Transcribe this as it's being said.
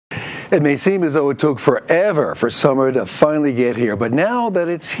It may seem as though it took forever for summer to finally get here, but now that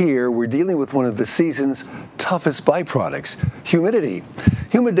it's here, we're dealing with one of the season's toughest byproducts, humidity.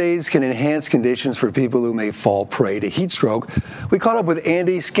 Humid days can enhance conditions for people who may fall prey to heat stroke. We caught up with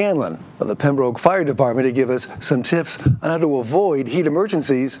Andy Scanlon of the Pembroke Fire Department to give us some tips on how to avoid heat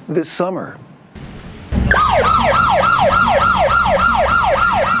emergencies this summer.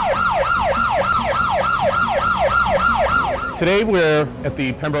 Today we're at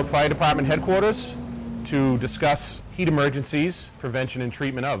the Pembroke Fire Department headquarters to discuss heat emergencies, prevention and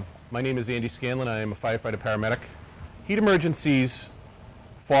treatment of. My name is Andy Scanlon. I am a firefighter paramedic. Heat emergencies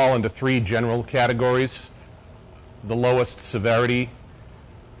fall into three general categories. The lowest severity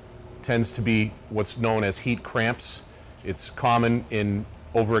tends to be what's known as heat cramps. It's common in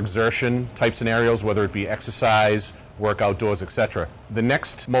overexertion type scenarios, whether it be exercise, work outdoors, etc. The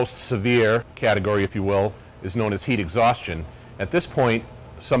next most severe category, if you will, is known as heat exhaustion. At this point,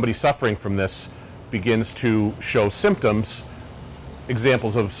 somebody suffering from this begins to show symptoms.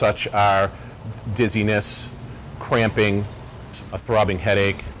 Examples of such are dizziness, cramping, a throbbing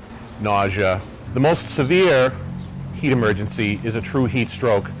headache, nausea. The most severe heat emergency is a true heat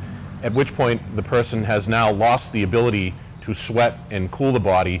stroke, at which point the person has now lost the ability to sweat and cool the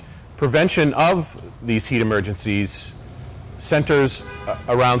body. Prevention of these heat emergencies centers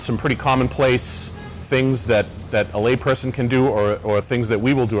around some pretty commonplace things that a layperson can do or things that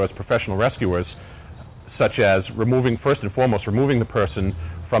we will do as professional rescuers, such as first and foremost, removing the person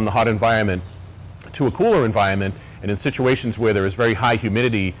from the hot environment to a cooler environment, and in situations where there is very high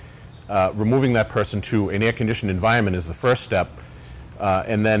humidity, removing that person to an air-conditioned environment is the first step,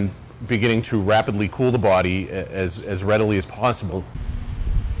 and then beginning to rapidly cool the body as readily as possible.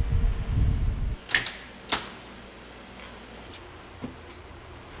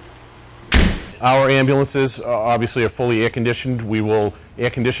 Our ambulances obviously are fully air-conditioned. We will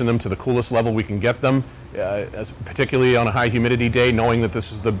air-condition them to the coolest level we can get them, particularly on a high humidity day, knowing that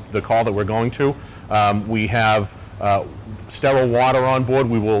this is the call that we're going to. We have sterile water on board.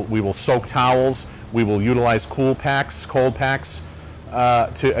 We will soak towels. We will utilize cold packs, to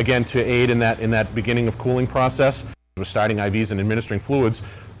aid in that beginning of cooling process. We're starting IVs and administering fluids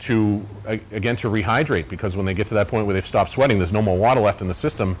to rehydrate, because when they get to that point where they've stopped sweating, there's no more water left in the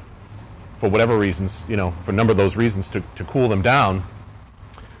system, for whatever reasons, for a number of those reasons, to cool them down.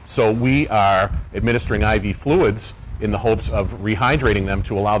 So we are administering IV fluids in the hopes of rehydrating them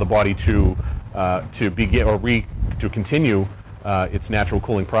to allow the body to continue its natural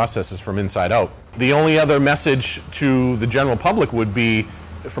cooling processes from inside out. The only other message to the general public would be,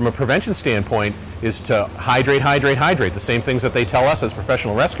 from a prevention standpoint, is to hydrate, hydrate, hydrate. The same things that they tell us as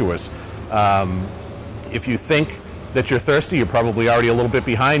professional rescuers. If you think that you're thirsty, you're probably already a little bit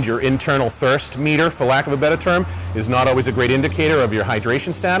behind. Your internal thirst meter, for lack of a better term, is not always a great indicator of your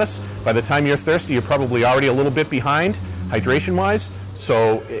hydration status. By the time you're thirsty, you're probably already a little bit behind, hydration-wise.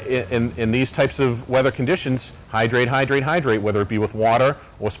 So in these types of weather conditions, hydrate, hydrate, hydrate, whether it be with water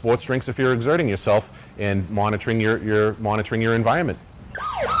or sports drinks if you're exerting yourself, and monitoring your environment.